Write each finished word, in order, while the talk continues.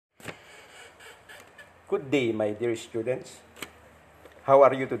Good day, my dear students. How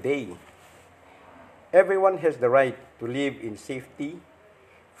are you today? Everyone has the right to live in safety,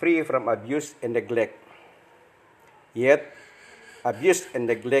 free from abuse and neglect. Yet, abuse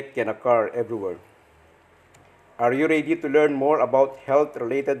and neglect can occur everywhere. Are you ready to learn more about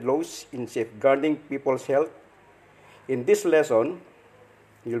health-related laws in safeguarding people's health? In this lesson,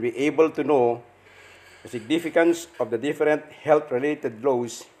 you'll be able to know the significance of the different health-related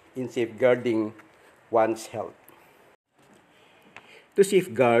laws in safeguarding one's health. To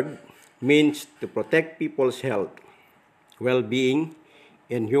safeguard means to protect people's health, well-being,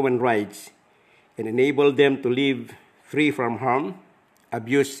 and human rights, and enable them to live free from harm,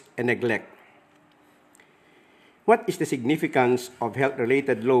 abuse, and neglect. What is the significance of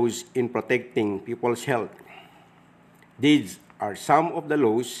health-related laws in protecting people's health? These are some of the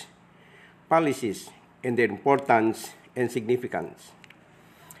laws, policies, and their importance and significance.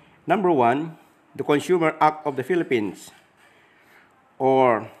 Number 1, the Consumer Act of the Philippines,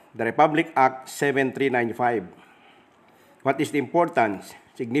 or the Republic Act 7395. What is the importance,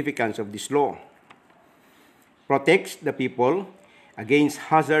 significance of this law? Protects the people against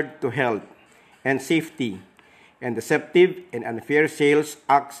hazard to health and safety and deceptive and unfair sales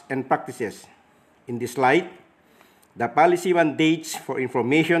acts and practices. In this light, the policy mandates for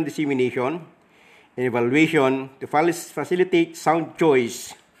information dissemination and evaluation to facilitate sound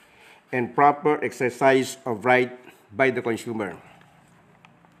choice and proper exercise of right by the consumer.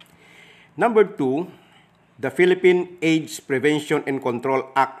 Number 2, the Philippine AIDS Prevention and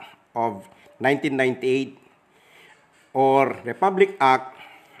Control Act of 1998, or Republic Act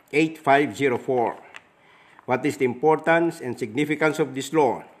 8504. What is the importance and significance of this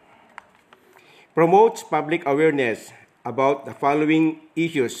law? Promotes public awareness about the following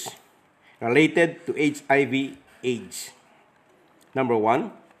issues related to HIV/AIDS. Number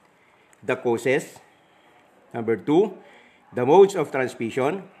 1, the causes. Number 2, the modes of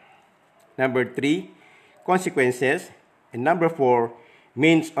transmission. Number 3, consequences. And number 4,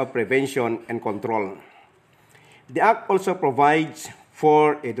 means of prevention and control. The Act also provides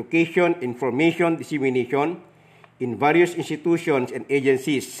for education, information dissemination in various institutions and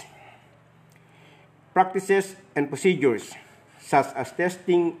agencies, practices and procedures such as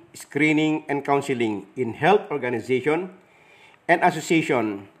testing, screening, and counseling in health organization and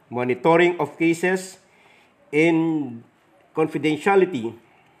association, monitoring of cases in confidentiality,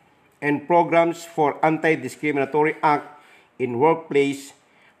 and programs for anti-discriminatory act in workplace,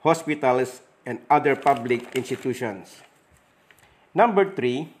 hospitals, and other public institutions. Number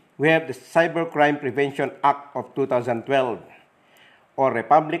 3, we have the Cybercrime Prevention Act of 2012, or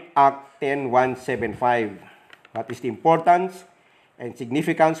Republic Act 10175. What is the importance and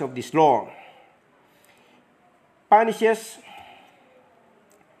significance of this law? Punishes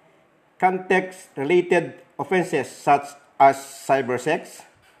context-related offenses such as cybersex,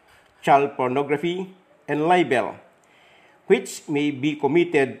 child pornography, and libel, which may be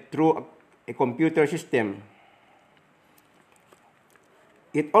committed through a computer system.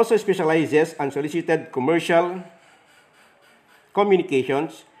 It also specializes on unsolicited commercial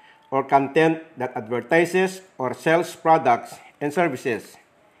communications or content that advertises or sells products and services.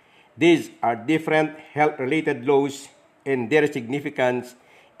 These are different health-related laws and their significance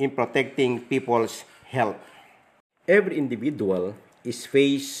in protecting people's health. Every individual is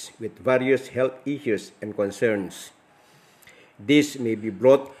faced with various health issues and concerns. This may be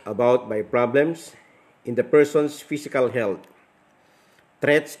brought about by problems in the person's physical health,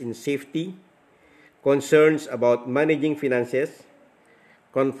 threats in safety, concerns about managing finances,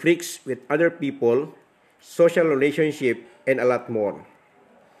 conflicts with other people, social relationship, and a lot more.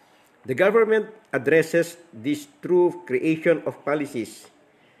 The government addresses this through creation of policies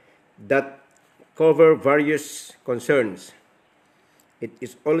that cover various concerns. It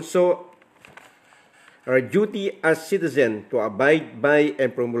is also our duty as citizens to abide by and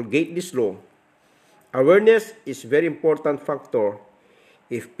promulgate this law. Awareness is a very important factor.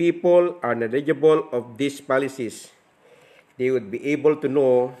 If people are knowledgeable of these policies, they would be able to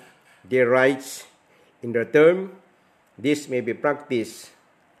know their rights. In return, this may be practiced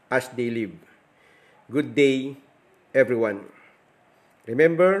as they live. Good day, everyone.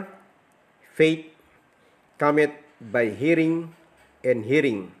 Remember, faith cometh by hearing, and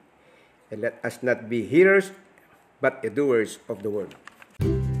hearing. And let us not be hearers, but doers of the word.